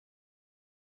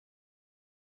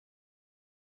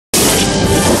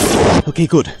Okay,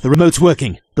 good. The remote's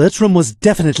working. Bertram was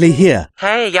definitely here.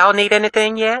 Hey, y'all need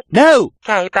anything yet? No!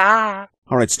 Okay, bye.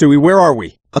 Alright, Stewie, where are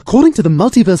we? According to the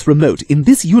Multiverse remote, in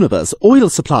this universe, oil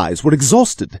supplies were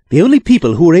exhausted. The only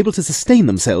people who were able to sustain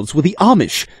themselves were the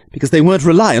Amish, because they weren't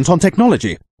reliant on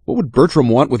technology. What would Bertram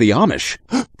want with the Amish?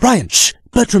 Brian, shh!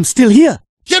 Bertram's still here!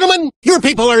 Gentlemen, your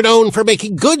people are known for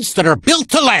making goods that are built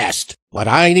to last. What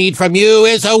I need from you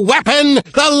is a weapon,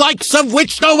 the likes of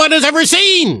which no one has ever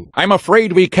seen. I'm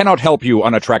afraid we cannot help you,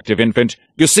 unattractive infant.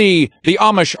 You see, the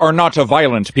Amish are not a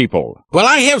violent people. Well,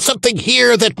 I have something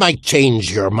here that might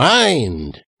change your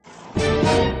mind.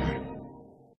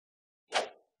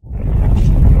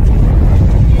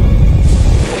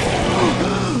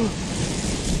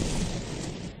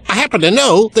 I happen to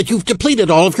know that you've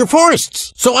depleted all of your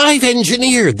forests, so I've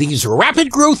engineered these rapid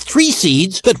growth tree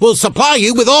seeds that will supply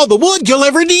you with all the wood you'll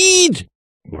ever need.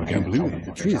 I can't believe it.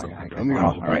 The trees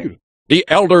are The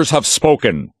elders have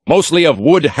spoken, mostly of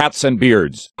wood, hats, and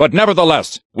beards. But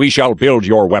nevertheless, we shall build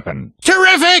your weapon.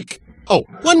 Terrific! Oh,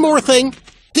 one more thing.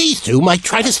 These two might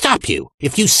try to stop you.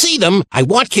 If you see them, I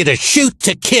want you to shoot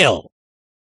to kill.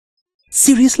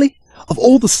 Seriously? Of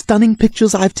all the stunning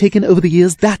pictures I've taken over the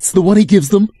years, that's the one he gives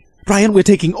them? Brian, we're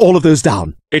taking all of those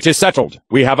down. It is settled.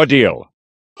 We have a deal.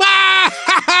 Ah,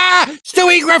 ha, ha!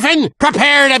 Stewie Griffin,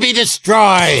 prepare to be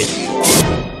destroyed!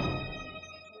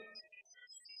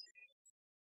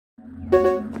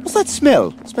 What's that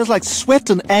smell? It smells like sweat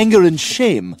and anger and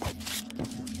shame.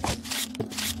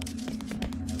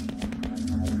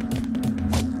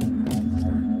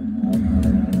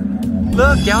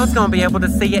 Look, y'all's gonna be able to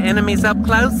see your enemies up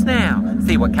close now.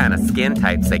 See what kind of skin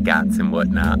types they got and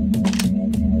whatnot.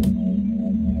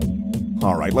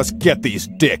 Alright, let's get these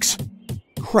dicks.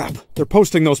 Crap, they're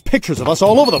posting those pictures of us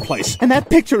all over the place. And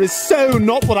that picture is so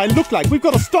not what I look like. We've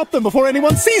got to stop them before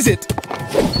anyone sees it.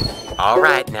 All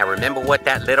right, now remember what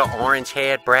that little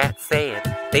orange-haired brat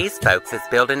said. These folks is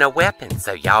building a weapon,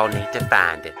 so y'all need to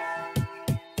find it.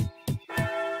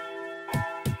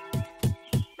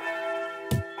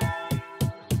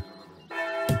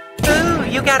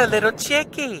 Ooh, you got a little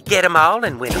chickie. Get 'em all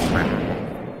and win a prize.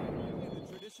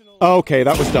 Okay,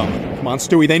 that was dumb. Come on,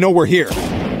 Stewie, they know we're here.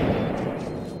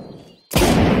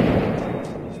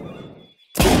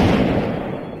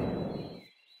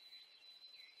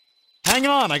 Hang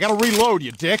on, I gotta reload,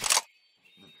 you dick.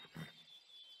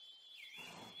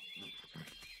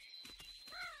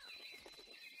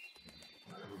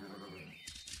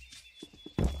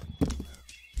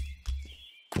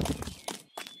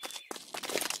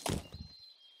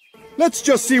 Let's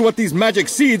just see what these magic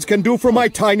seeds can do for my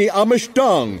tiny Amish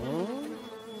dung.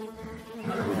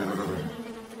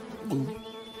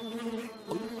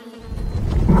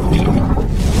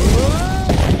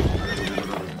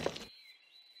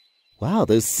 Wow,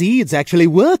 those seeds actually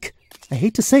work. I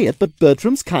hate to say it, but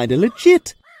Bertram's kinda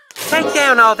legit. Take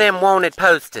down all them wanted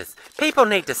posters. People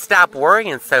need to stop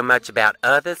worrying so much about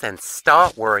others and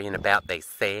start worrying about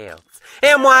themselves.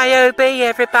 MYOB,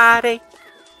 everybody.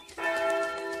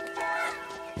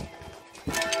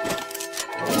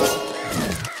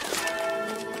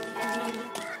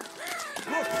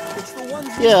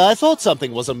 Yeah, I thought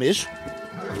something was amiss.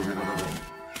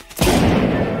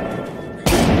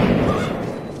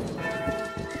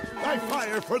 I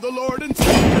fire for the Lord and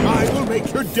Savior. I will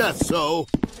make your death so.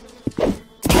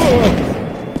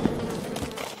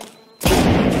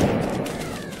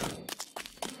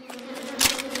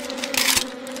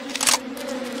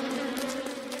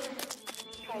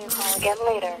 Again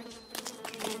later.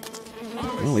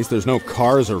 Well, at least there's no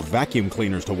cars or vacuum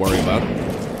cleaners to worry about.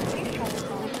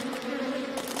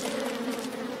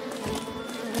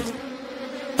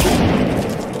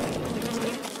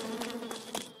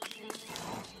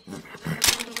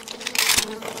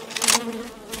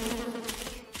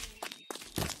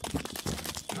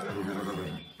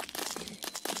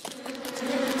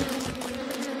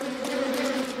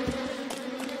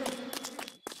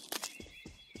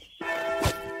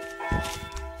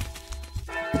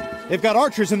 They've got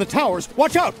archers in the towers.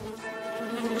 Watch out!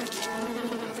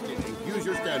 Use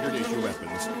your standard issue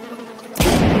weapons.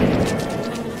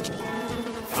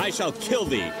 I shall kill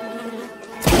thee.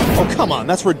 Oh, come on,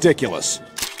 that's ridiculous.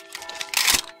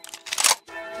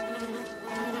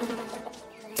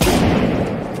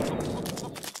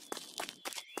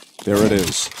 There it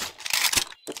is.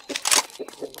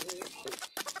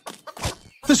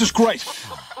 This is great.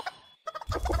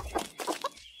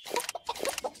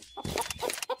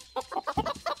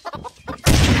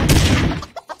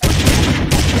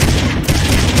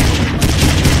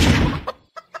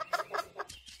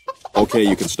 Okay,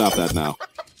 you can stop that now.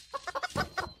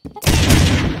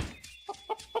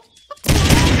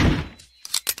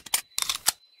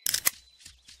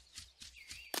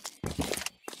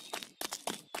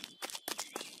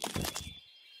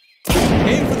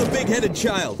 big-headed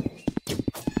child.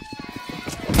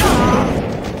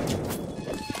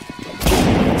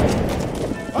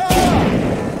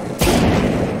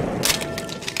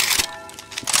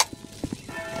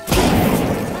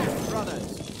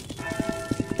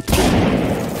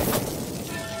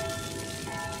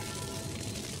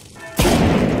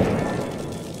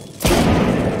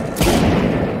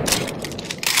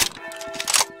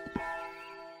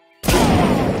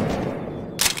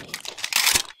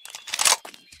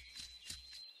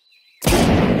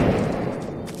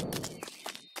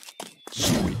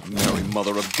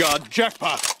 Mother of God,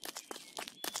 jackpot!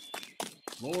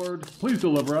 Lord, please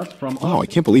deliver us from... Oh, I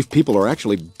can't believe people are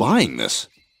actually buying this.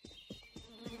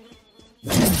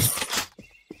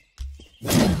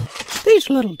 These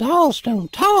little dolls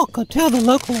don't talk or tell the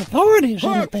local authorities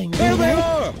anything, do they?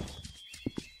 I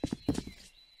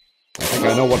think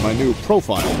I know what my new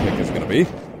profile pic is gonna be.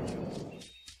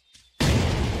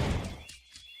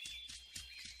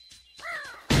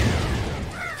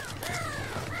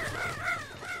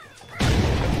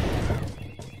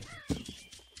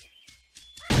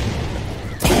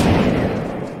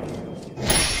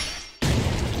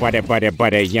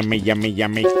 Butter, yummy, yummy,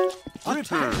 yummy.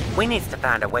 We need to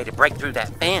find a way to break through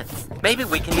that fence. Maybe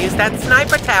we can use that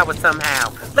sniper tower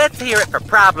somehow. Let's hear it for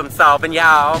problem solving,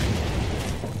 y'all.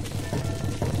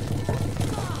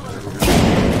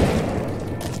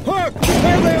 Look!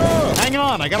 There they are! Hang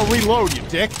on, I gotta reload, you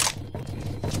dick.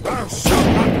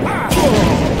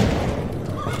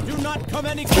 Do not come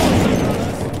any closer,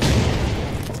 brothers.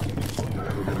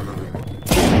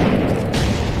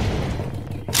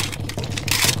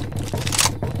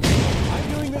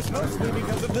 Mostly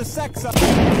because of the sex of...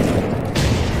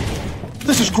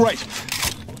 This is great!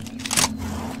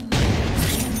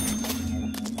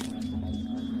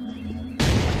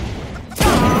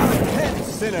 Head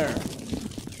sinner!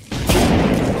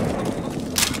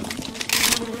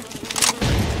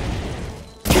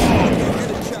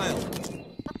 Big-headed child.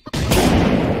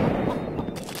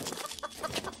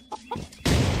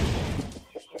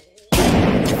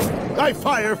 I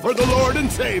fire for the Lord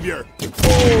and Savior!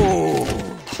 Oh!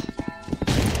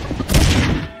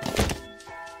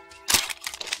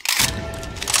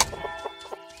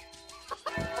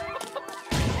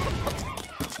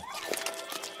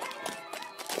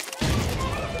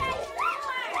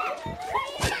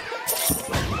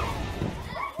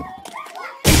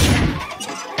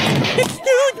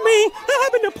 Excuse me, I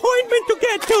have an appointment to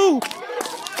get to.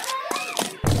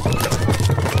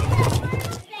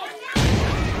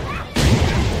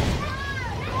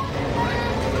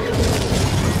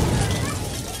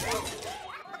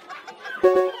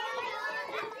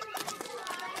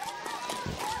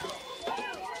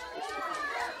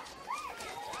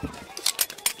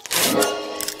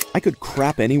 I could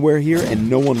crap anywhere here and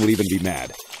no one would even be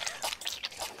mad.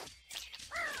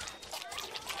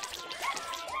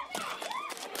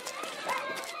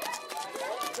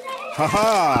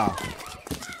 Ha-ha!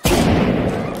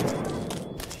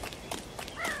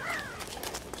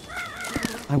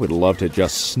 I would love to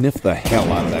just sniff the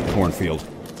hell out of that cornfield.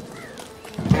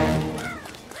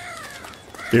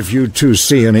 If you two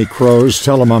see any crows,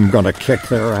 tell them I'm gonna kick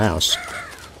their ass.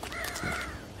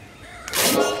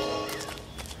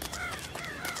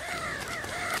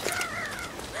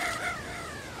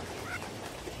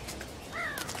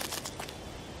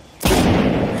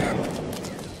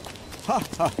 Ha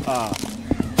ha ha!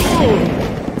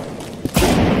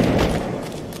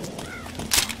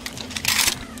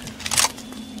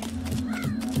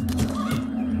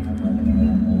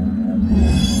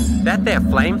 That there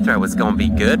flamethrower's gonna be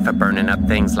good for burning up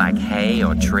things like hay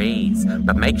or trees,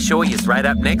 but make sure you're right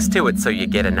up next to it so you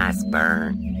get a nice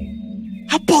burn.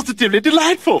 How positively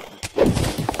delightful!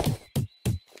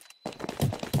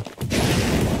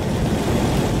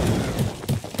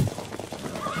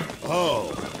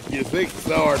 Oh, you think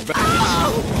so are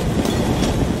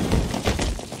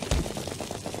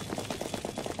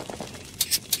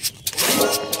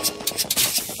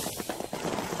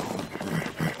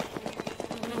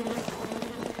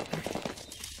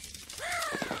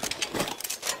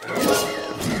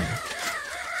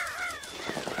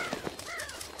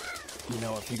You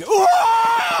know, if you go...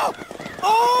 Oh!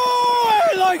 Oh,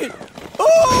 I like it!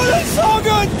 Oh, that's so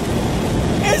good!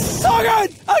 It's so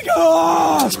good! I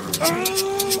go...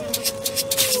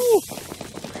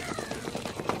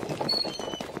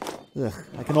 Ugh,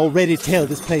 I can already tell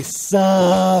this place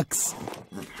sucks.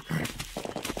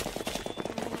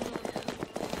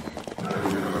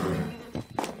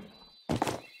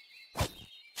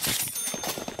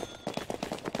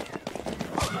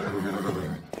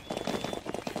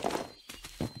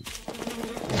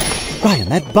 Ryan,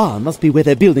 that barn must be where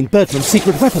they're building Bertram's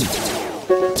secret weapon.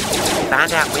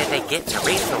 Find out where they get the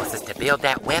resources to build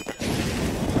that weapon.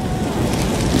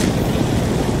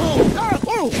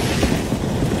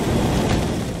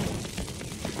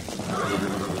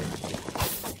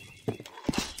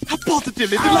 How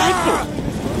positively delightful!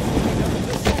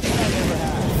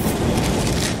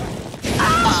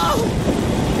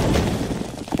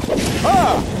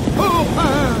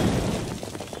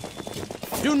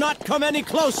 Do not come any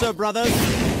closer, brothers!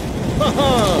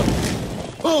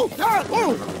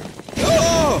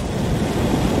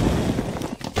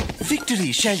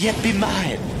 Victory shall yet be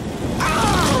mine!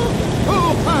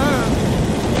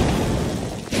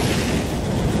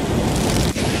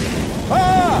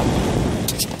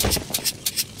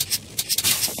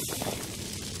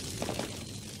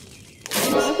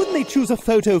 Why wouldn't they choose a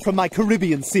photo from my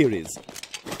Caribbean series?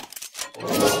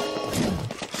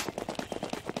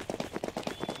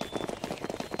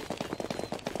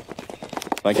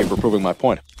 Thank you for proving my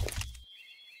point.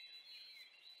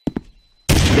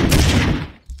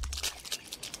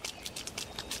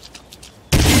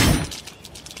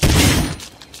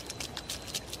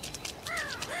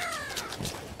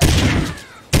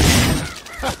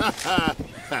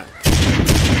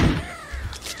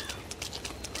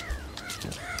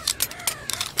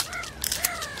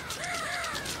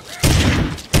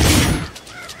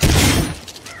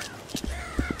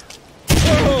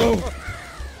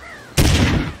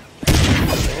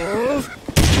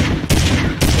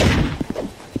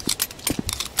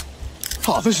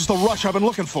 Oh, this is the rush I've been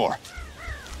looking for.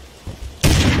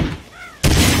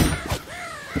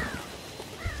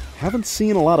 Haven't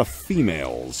seen a lot of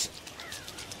females.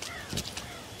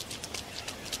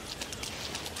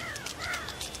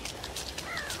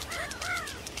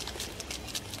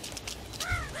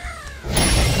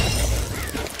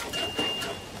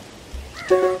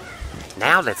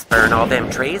 Now let's burn all them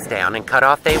trees down and cut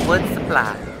off their wood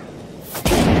supply.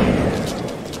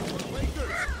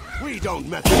 We don't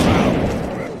mess around.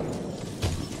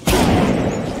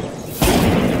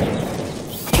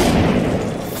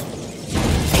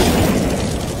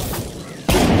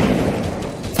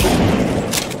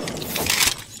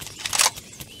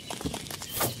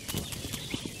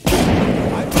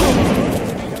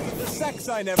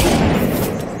 I never had.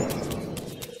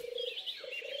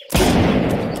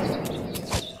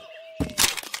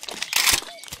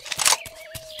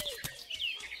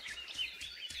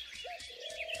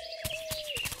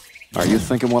 Are you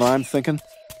thinking what I'm thinking?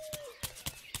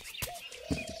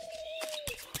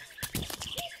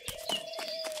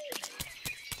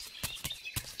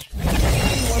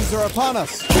 Ones are upon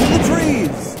us! To the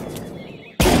trees!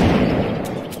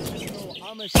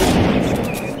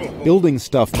 Building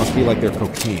stuff must be like their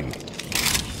cocaine. I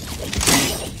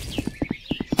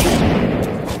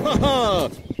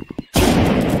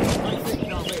think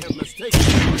now they have mistaken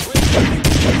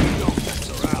don't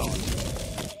mess around.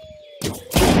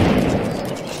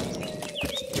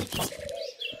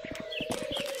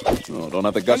 Oh, don't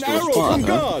have the guts to respond,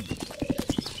 huh?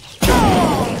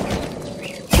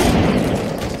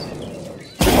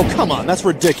 Oh, come on, that's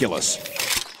ridiculous.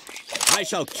 I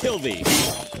shall kill thee.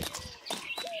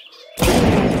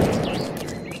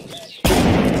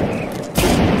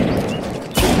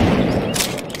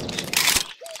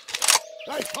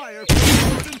 I fire for the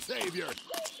Lord and Savior.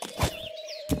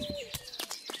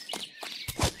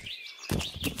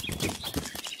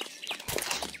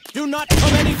 Do not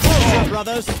come any closer,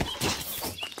 brothers.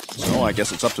 So I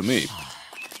guess it's up to me.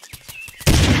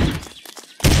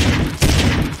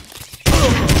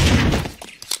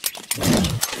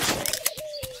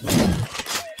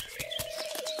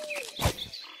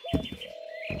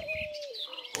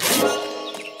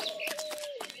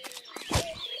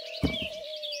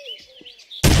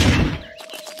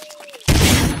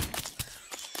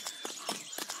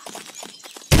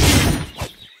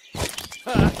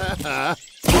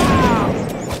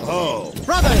 Oh.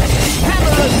 Brothers, hammer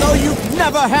as though you've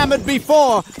never hammered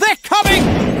before! They're coming!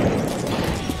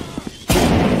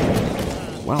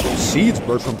 Wow, those seeds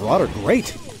Bertram brought are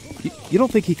great. You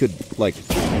don't think he could, like,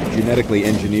 genetically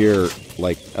engineer,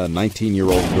 like, a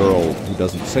 19-year-old girl who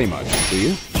doesn't say much, do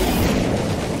you?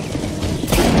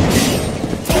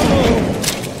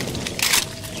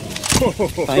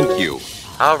 Thank you.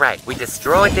 All right, we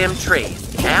destroyed them trees.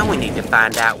 Now we need to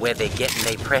find out where they're getting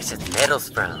their precious metals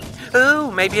from.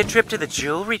 Ooh, maybe a trip to the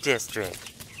jewelry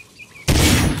district.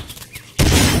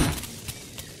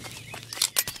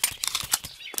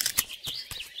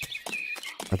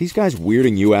 Are these guys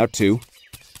weirding you out, too?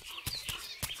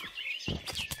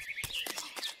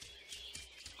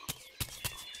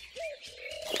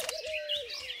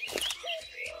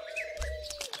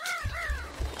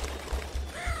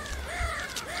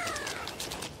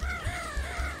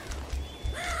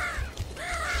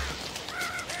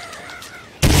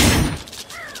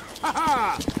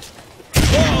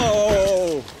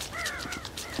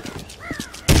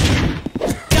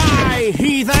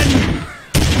 heathen!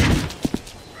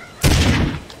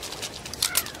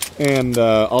 And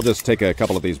I'll just take a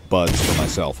couple of these buds for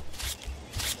myself.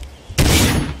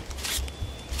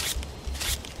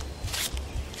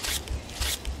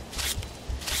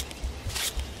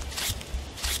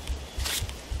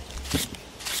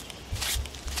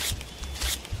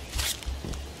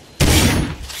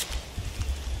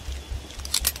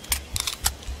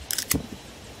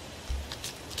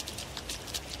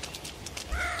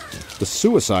 The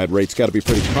suicide rate's got to be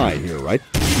pretty high here, right?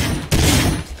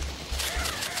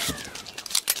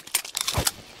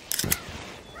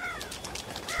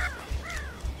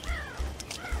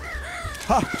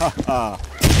 Ha ha ha!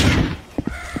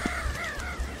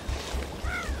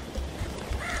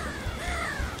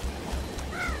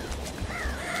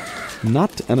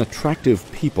 Not an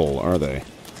attractive people, are they?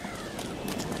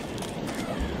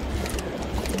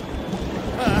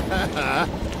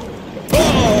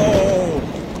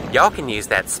 Y'all can use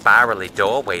that spirally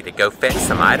doorway to go fetch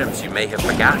some items you may have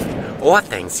forgotten, or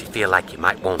things you feel like you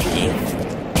might want to gift.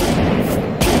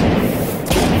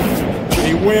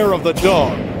 Beware of the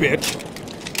dog, bitch!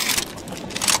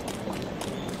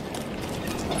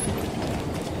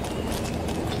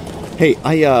 Hey,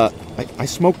 I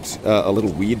smoked a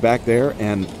little weed back there,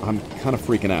 and I'm kind of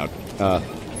freaking out.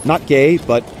 Not gay,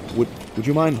 but would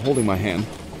you mind holding my hand?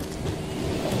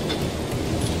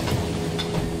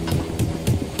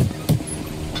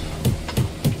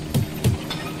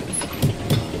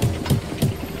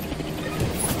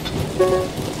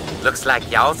 Looks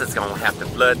like y'all's is gonna have to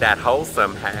flood that hole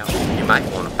somehow. You might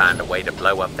want to find a way to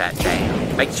blow up that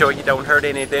dam. Make sure you don't hurt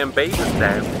any of them beavers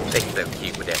though. They're so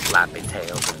cute with their floppy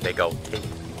tails and big old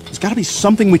teeth. There's gotta be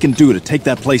something we can do to take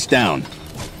that place down.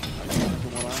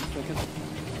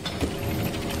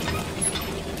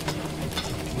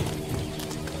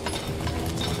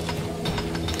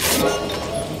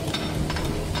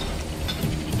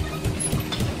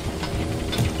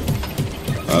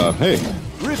 Hey.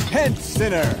 Repent,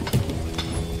 sinner!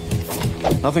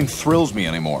 Nothing thrills me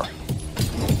anymore.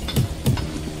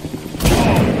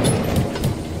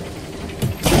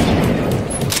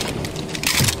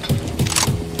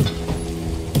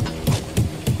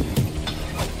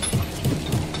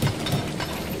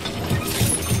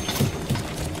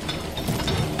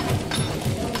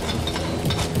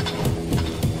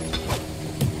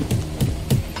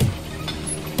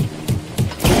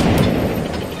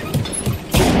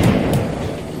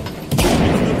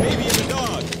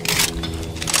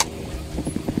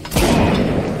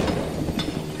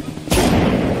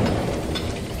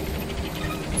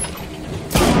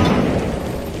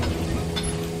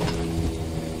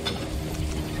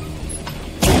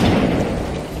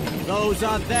 Those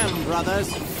are them, brothers.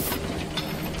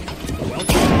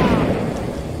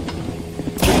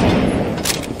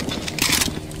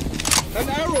 An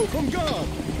arrow from God!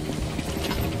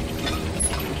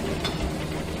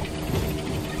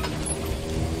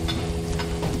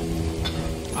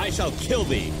 I shall kill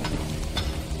thee.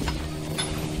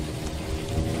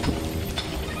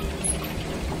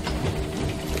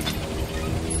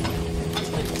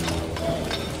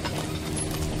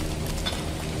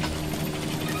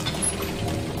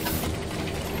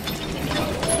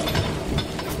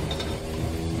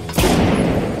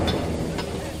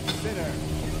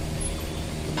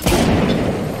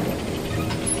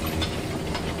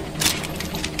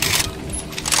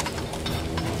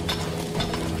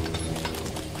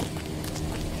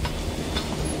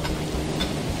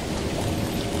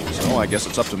 I guess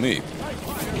it's up to me.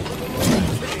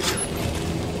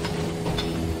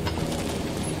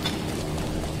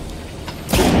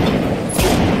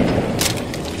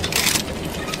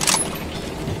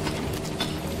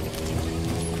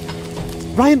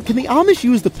 Ryan, can the Amish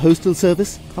use the postal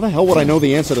service? How the hell would I know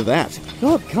the answer to that?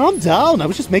 God, calm down. I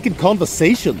was just making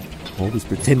conversation. Always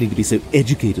pretending to be so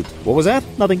educated. What was that?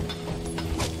 Nothing.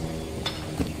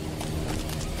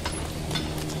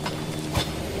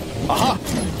 Aha!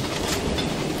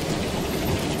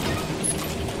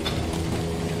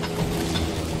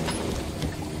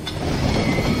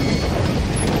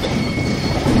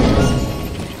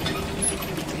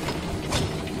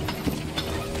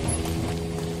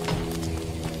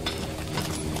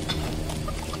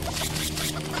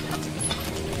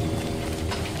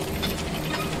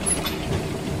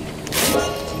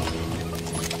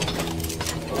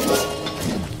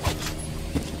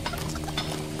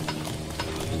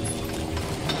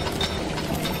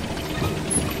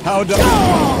 How do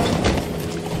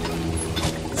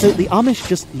So the Amish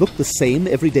just look the same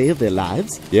every day of their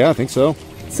lives? Yeah, I think so.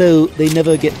 So they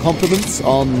never get compliments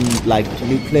on, like,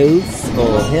 new clothes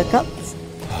or haircuts?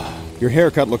 Your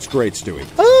haircut looks great, Stewie.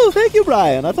 Oh, Oh, thank you,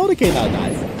 Brian. I thought it came out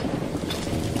nice.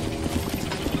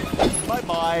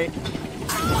 Bye-bye.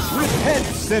 Repent,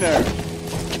 sinner.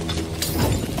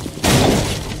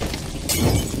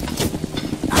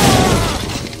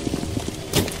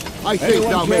 I think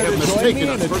thou may have mistaken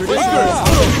us for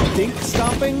traitors. Stink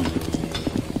stomping?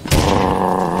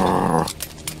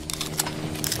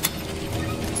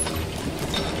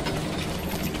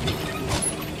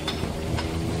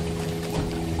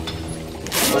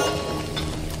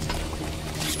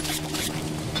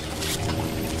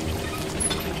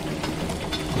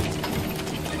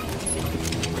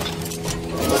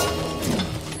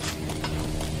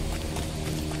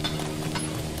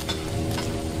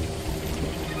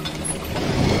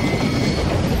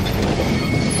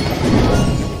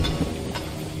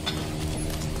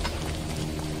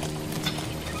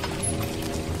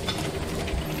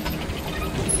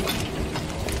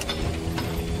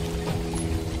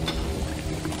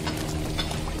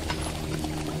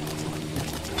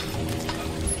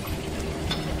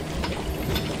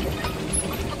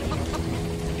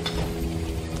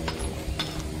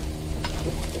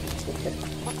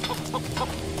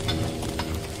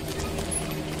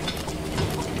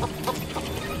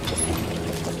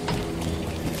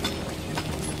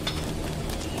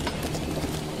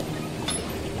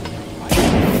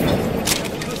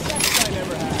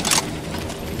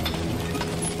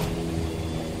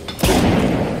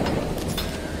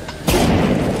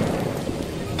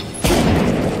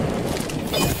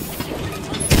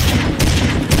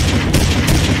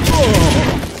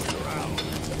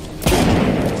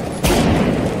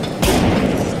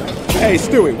 Hey,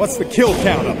 Stewie, what's the kill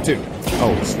count up to?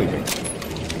 Oh, he's sleeping.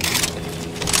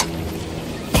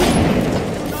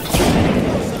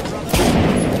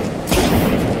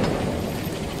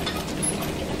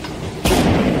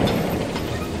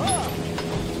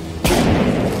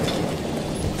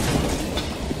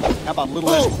 How about a little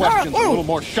less questions, a little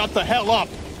more shut the hell up?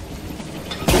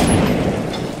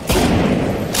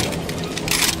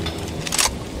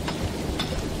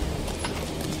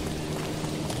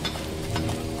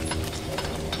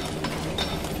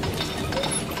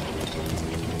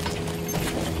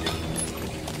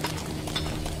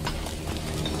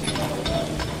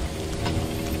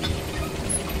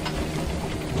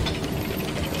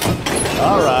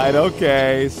 All right,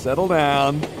 okay, settle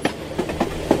down.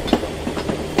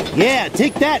 Yeah,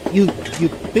 take that, you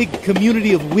big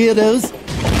community of weirdos.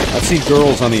 I've seen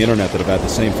girls on the internet that have had the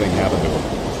same thing happen to them.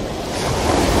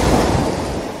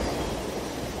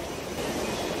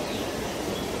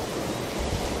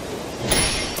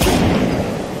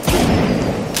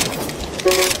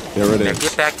 There it Now is.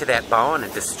 get back to that barn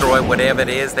and destroy whatever it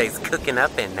is they's cooking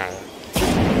up in there.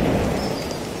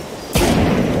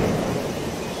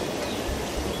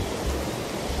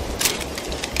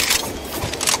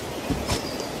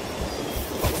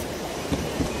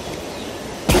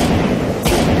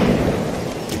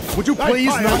 Would you please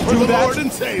not do that? Lord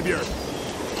and Savior.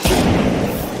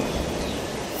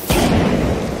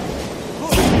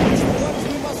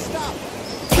 We must stop.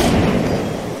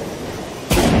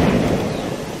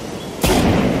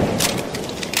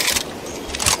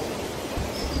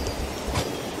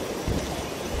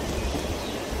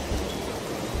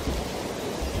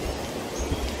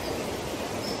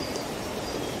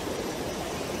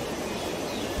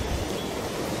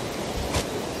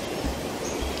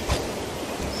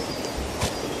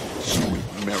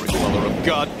 Mary, Mother of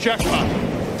God, jackpot!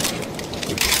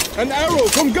 An arrow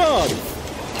from God!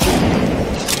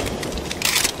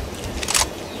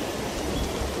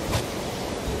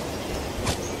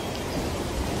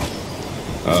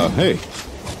 Hey.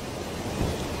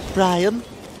 Brian,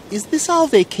 is this our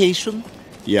vacation?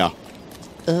 Yeah,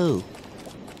 Oh.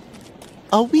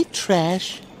 Are we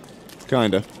trash?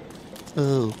 kinda.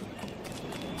 Oh.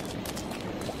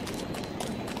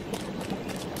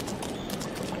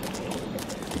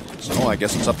 So I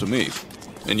guess it's up to me.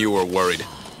 And you were worried.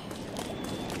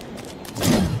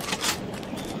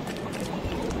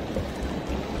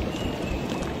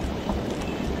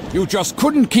 You just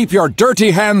couldn't keep your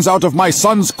dirty hands out of my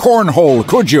son's cornhole,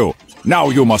 could you? Now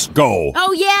you must go.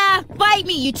 Oh yeah? Bite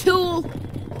me, you tool!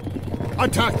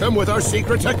 Attack them with our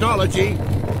secret technology.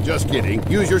 Just kidding.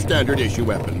 Use your standard issue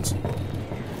weapons.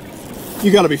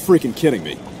 You gotta be freaking kidding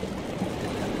me.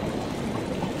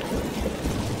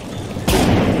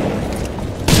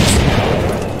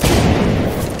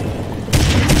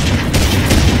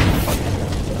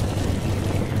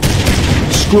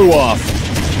 Screw off.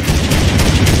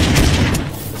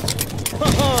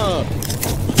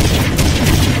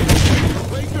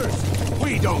 Quakers,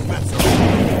 we don't mess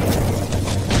around.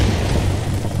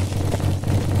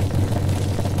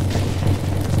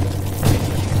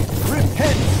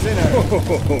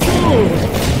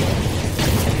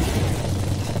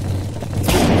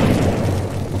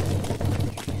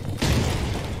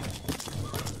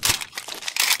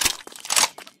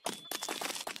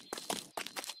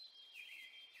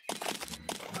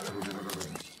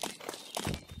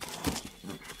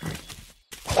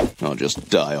 I'll just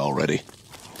die already.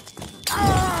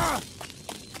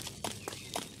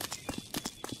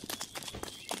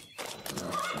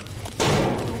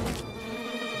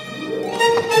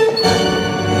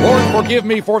 Lord, forgive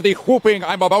me for the whooping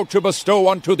I'm about to bestow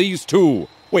unto these two.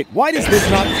 Wait, why does this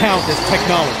not count as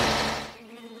technology?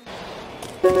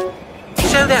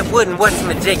 Show that wooden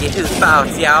what's-my-jiggy whose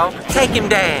faults, y'all. Take him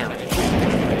down.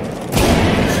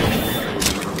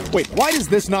 Wait, why does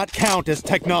this not count as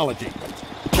technology?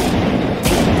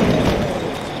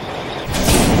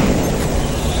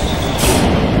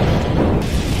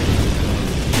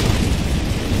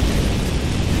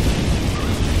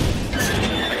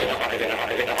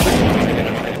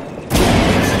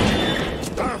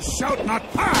 Thou shalt not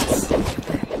pass!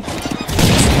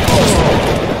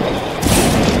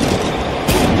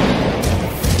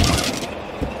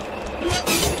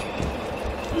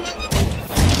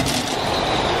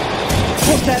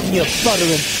 Put that in your butter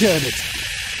and churn it.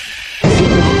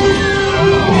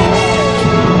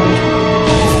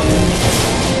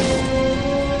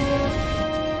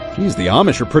 Geez, the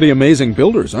Amish are pretty amazing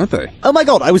builders, aren't they? Oh my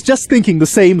god, I was just thinking the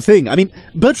same thing. I mean,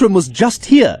 Bertram was just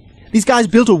here. These guys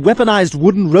built a weaponized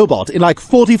wooden robot in like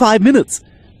 45 minutes.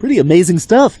 Pretty amazing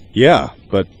stuff. Yeah,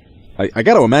 but I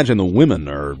gotta imagine the women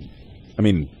are... I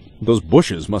mean, those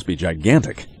bushes must be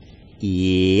gigantic.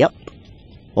 Yep.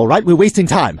 Alright, we're wasting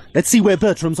time. Let's see where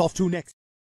Bertram's off to next.